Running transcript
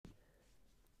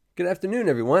Good afternoon,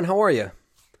 everyone. How are you?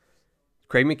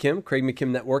 Craig McKim, Craig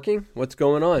McKim Networking. What's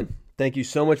going on? Thank you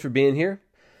so much for being here.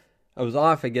 I was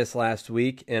off, I guess, last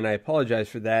week, and I apologize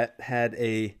for that. Had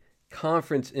a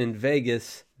conference in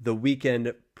Vegas the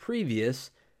weekend previous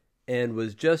and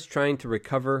was just trying to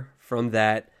recover from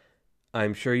that.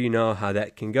 I'm sure you know how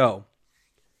that can go.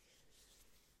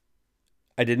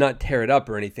 I did not tear it up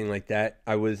or anything like that.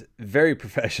 I was very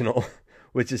professional,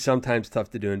 which is sometimes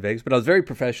tough to do in Vegas, but I was very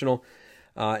professional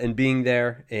in being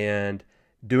there and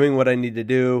doing what I need to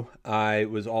do. I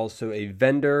was also a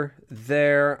vendor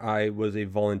there. I was a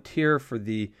volunteer for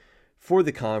the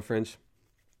conference,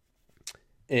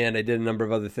 and I did a number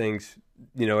of other things.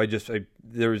 You know,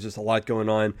 there was just a lot going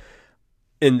on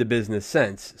in the business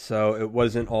sense. So it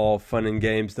wasn't all fun and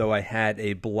games, though I had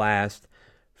a blast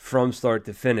from start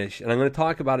to finish. And I'm going to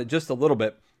talk about it just a little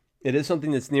bit. It is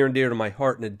something that's near and dear to my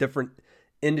heart in a different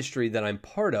industry that I'm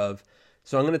part of.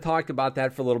 So I'm going to talk about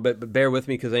that for a little bit, but bear with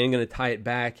me because I am going to tie it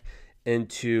back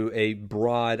into a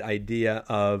broad idea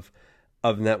of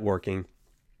networking.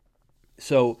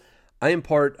 So I am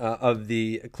part of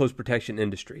the close protection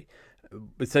industry.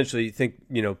 Essentially,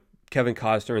 think, Kevin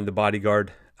Costner and The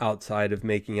Bodyguard outside of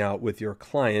making out with your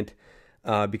client,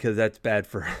 because that's bad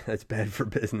for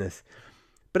business.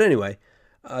 But anyway,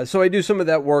 so I do some of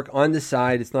that work on the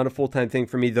side. It's not a full-time thing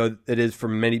for me, though it is for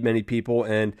many, many people.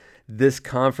 And this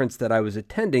conference that I was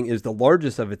attending is the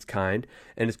largest of its kind,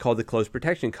 and it's called the Close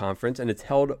Protection Conference, and it's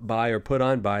held by or put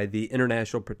on by the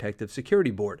International Protective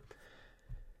Security Board.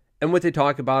 And what they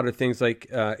talk about are things like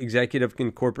executive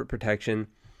and corporate protection,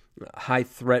 high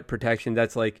threat protection.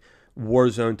 That's like war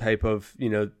zone type of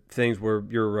things where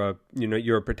you're a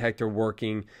protector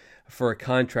working for a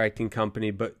contracting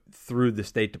company, but through the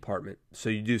State Department. So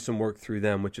you do some work through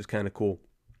them, which is kind of cool.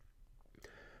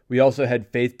 We also had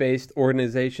faith-based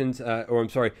organizations,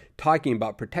 talking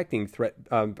about protecting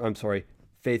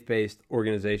faith-based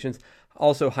organizations.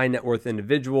 Also high net worth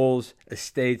individuals,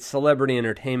 estates, celebrity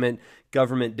entertainment,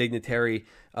 government dignitary,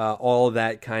 all of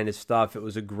that kind of stuff. It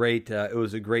was a great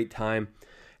time.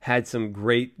 Had some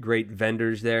great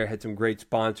vendors there, had some great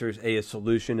sponsors. AS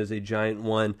Solution is a giant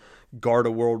one. Garda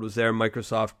World was there.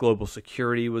 Microsoft Global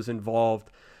Security was involved.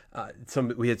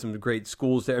 We had some great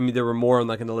schools there. I mean, there were more. I'm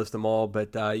not going to list them all,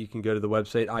 but you can go to the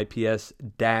website,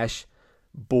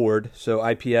 IPS-board, so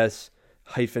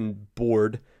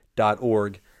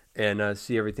ips-board.org, and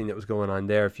see everything that was going on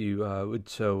there if you would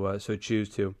so choose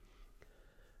to.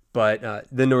 But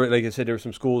then, like I said, there were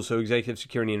some schools. So Executive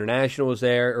Security International was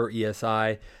there, or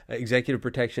ESI, Executive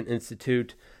Protection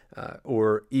Institute,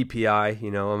 or EPI.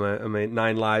 I'm a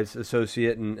 9 Lives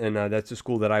associate, and that's the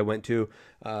school that I went to.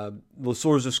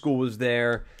 Lasorza School was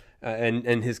there,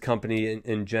 and his company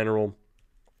in general.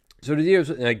 So the years,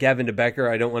 Gavin DeBecker.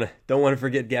 I don't want to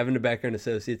forget Gavin DeBecker and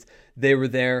Associates. They were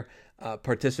there,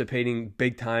 participating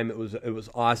big time. It was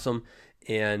awesome.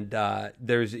 And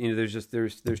there's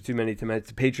too many to mention.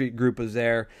 The Patriot Group was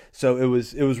there, so it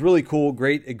was really cool,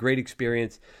 a great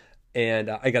experience, and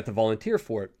I got to volunteer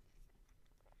for it.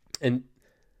 And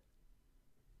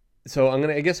so I'm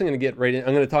gonna get right in.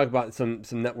 I'm gonna talk about some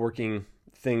networking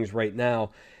things right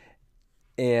now,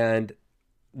 and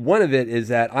one of it is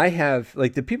that I have,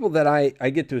 like, the people that I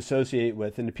get to associate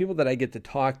with and the people that I get to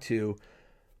talk to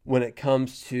when it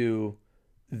comes to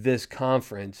this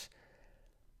conference.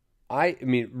 I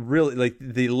mean, really, like,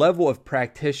 the level of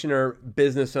practitioner,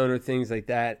 business owner, things like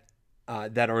that,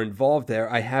 that are involved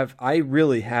there. I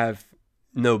really have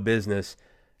no business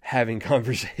having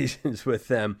conversations with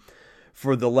them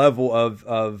for the level of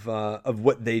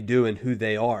what they do and who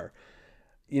they are.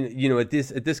 At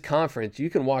this conference, you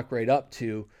can walk right up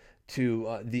to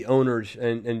the owners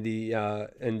and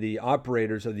the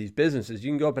operators of these businesses.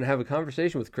 You can go up and have a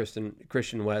conversation with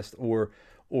Christian West or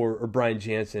Brian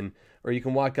Jansen, or you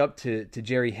can walk up to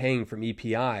Jerry Hang from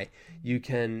EPI. You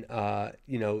can have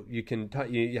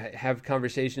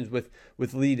conversations with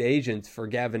lead agents for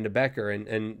Gavin DeBecker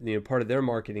and part of their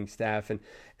marketing staff,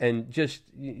 and just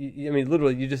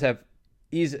literally you just have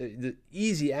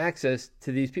easy access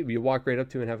to these people. You walk right up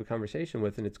to and have a conversation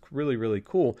with, and it's really, really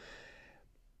cool.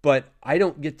 But I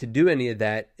don't get to do any of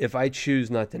that if I choose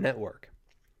not to network.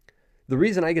 The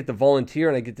reason I get to volunteer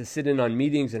and I get to sit in on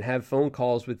meetings and have phone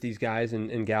calls with these guys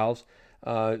and gals,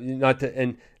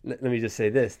 and let me just say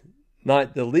this,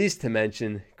 not the least to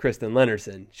mention Kristen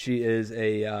Leonardson. She is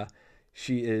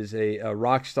a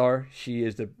rock star. She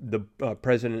is the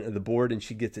president of the board, and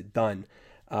she gets it done.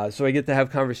 So I get to have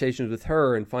conversations with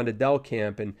her and Fonda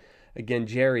Delcamp and, again,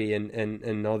 Jerry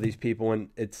and all these people. And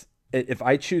if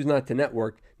I choose not to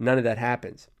network, none of that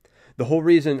happens. The whole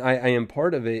reason I am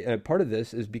part of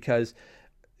this is because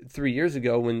 3 years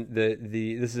ago when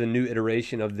this is a new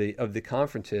iteration of the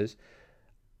conferences,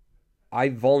 I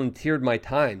volunteered my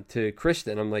time to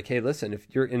Kristen. I'm like, hey, listen, if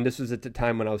you're, and this was at the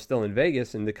time when I was still in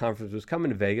Vegas and the conference was coming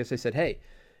to Vegas. I said, hey,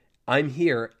 I'm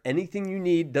here. Anything you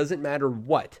need, doesn't matter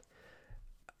what,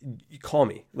 you call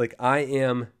me. Like, I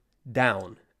am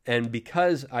down. And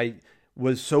because I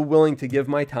was so willing to give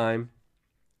my time,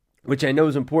 which I know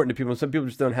is important to people, some people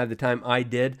just don't have the time. I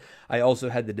did. I also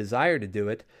had the desire to do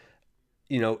it.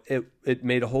 It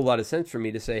made a whole lot of sense for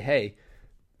me to say, hey,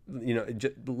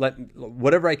 just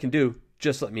whatever I can do,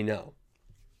 just let me know.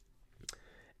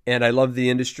 And I love the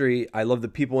industry. I love the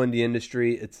people in the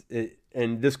industry.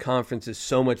 And this conference is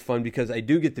so much fun because I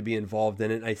do get to be involved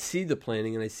in it. I see the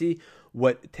planning and I see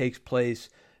what takes place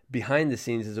behind the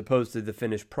scenes as opposed to the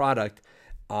finished product.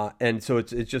 And so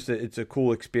it's a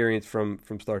cool experience from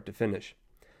start to finish.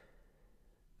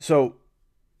 So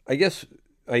I guess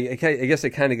I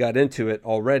kind of got into it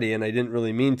already, and I didn't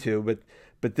really mean to,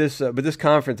 but this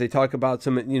conference, they talk about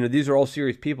some, these are all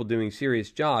serious people doing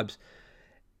serious jobs,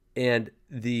 and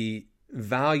the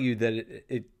value that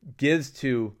it gives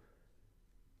to,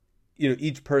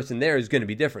 each person there is going to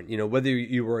be different. Whether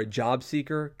you were a job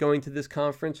seeker going to this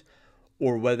conference,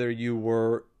 or whether you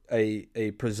were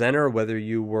a presenter, whether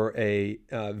you were a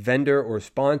vendor or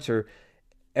sponsor,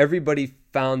 everybody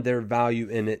found their value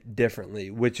in it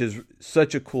differently, which is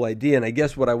such a cool idea. And I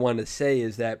guess what I want to say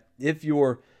is that if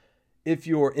your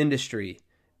industry,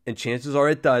 and chances are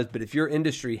it does, but if your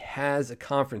industry has a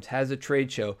conference, has a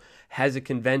trade show, has a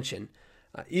convention,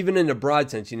 even in a broad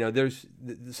sense, there's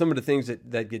some of the things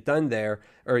that get done there,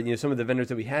 or some of the vendors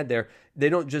that we had there, they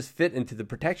don't just fit into the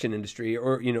protection industry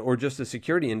or just the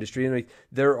security industry. And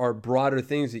there are broader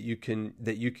things that you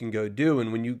can go do.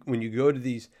 And when you go to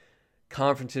these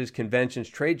conferences, conventions,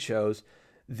 trade shows,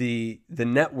 the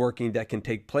networking that can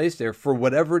take place there for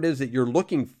whatever it is that you're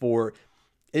looking for,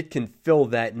 it can fill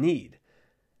that need.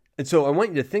 And so I want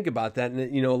you to think about that.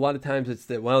 And a lot of times it's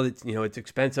that, well, it's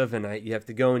expensive and you have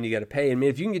to go and you got to pay. I mean,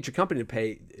 if you can get your company to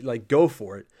pay, like, go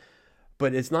for it.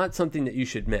 But it's not something that you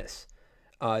should miss.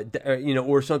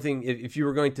 Or something, if you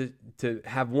were going to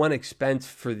have one expense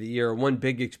for the year, or one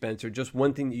big expense, or just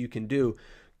one thing that you can do,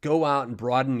 go out and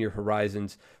broaden your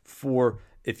horizons for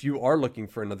if you are looking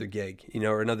for another gig,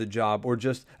 or another job, or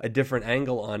just a different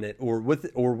angle on it, or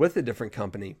with a different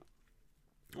company.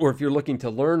 Or if you're looking to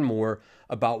learn more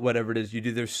about whatever it is you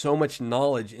do, there's so much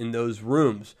knowledge in those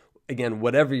rooms. Again,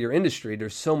 whatever your industry,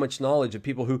 there's so much knowledge of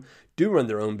people who do run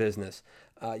their own business,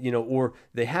 or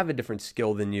they have a different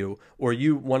skill than you, or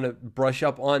you want to brush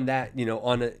up on that,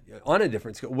 on a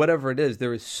different skill. Whatever it is,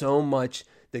 there is so much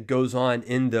that goes on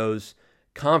in those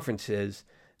conferences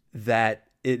that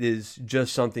it is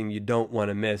just something you don't want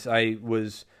to miss.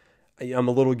 I'm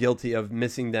a little guilty of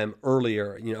missing them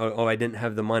earlier. I didn't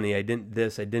have the money. I didn't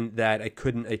this. I didn't that. I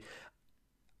couldn't.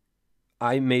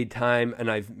 I made time,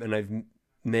 and I've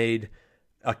made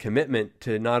a commitment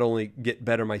to not only get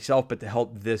better myself, but to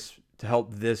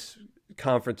help this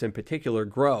conference in particular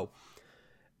grow.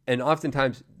 And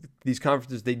oftentimes these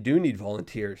conferences, they do need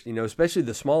volunteers. Especially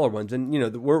the smaller ones. And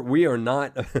we are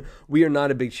not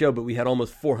a big show, but we had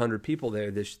almost 400 people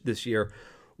there this year,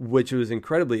 which was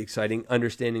incredibly exciting,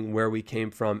 understanding where we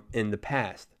came from in the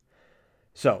past.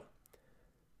 So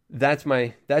that's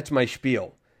my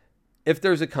spiel. If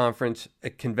there's a conference, a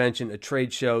convention, a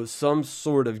trade show, some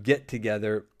sort of get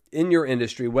together in your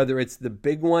industry, whether it's the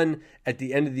big one at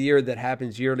the end of the year that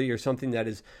happens yearly, or something that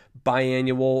is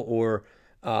biannual, or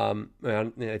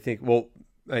I think,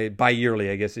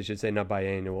 bi-yearly, I guess I should say, not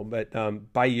biannual,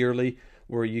 but bi-yearly,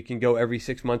 where you can go every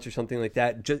 6 months or something like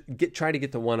that. Just try to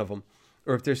get to one of them.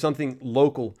 Or if there's something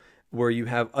local where you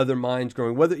have other minds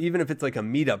growing, even if it's like a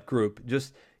meetup group,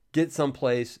 just get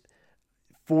someplace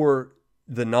for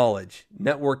the knowledge.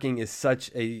 Networking is such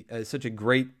a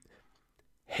great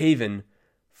haven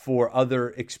for other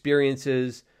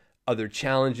experiences, other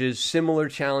challenges, similar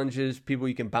challenges, people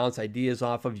you can bounce ideas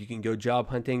off of. You can go job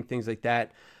hunting, things like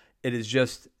that. It is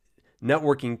just,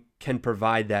 networking can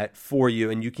provide that for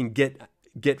you, and you can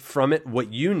get from it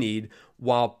what you need,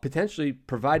 while potentially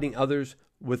providing others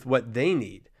with what they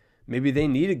need. Maybe they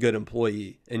need a good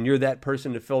employee, and you're that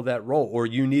person to fill that role, or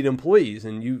you need employees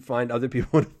and you find other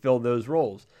people to fill those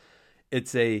roles.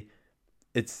 It's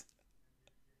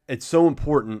so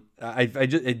important.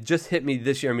 It just hit me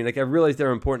this year. I mean, I realized they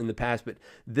were important in the past, but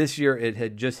this year it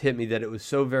had just hit me that it was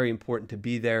so very important to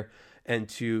be there and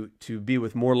to be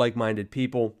with more like-minded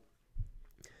people,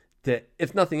 to,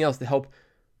 if nothing else, to help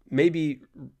maybe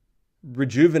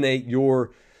rejuvenate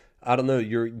your I don't know,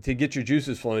 to get your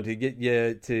juices flowing, to get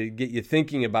you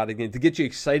thinking about it again, to get you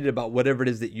excited about whatever it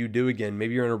is that you do again.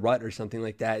 Maybe you're in a rut or something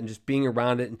like that, and just being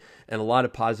around it and a lot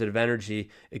of positive energy,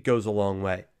 it goes a long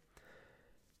way.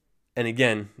 And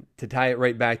again, to tie it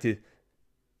right back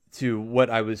to what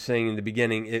I was saying in the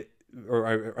beginning,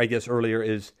 or I guess earlier,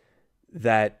 is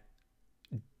that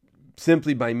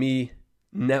simply by me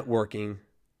networking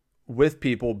with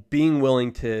people, being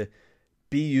willing to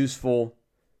be useful,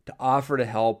 to offer to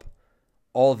help,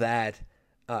 all that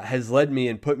has led me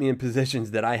and put me in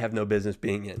positions that I have no business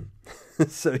being in.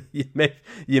 So you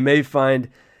may find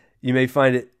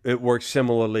it works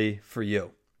similarly for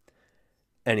you.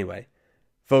 Anyway,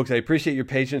 folks, I appreciate your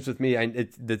patience with me.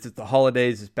 It's the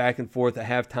holidays. It's back and forth. I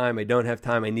have time. I don't have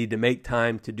time. I need to make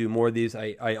time to do more of these.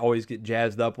 I always get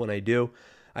jazzed up when I do.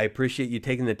 I appreciate you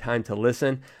taking the time to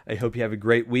listen. I hope you have a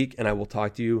great week, and I will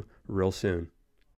talk to you real soon.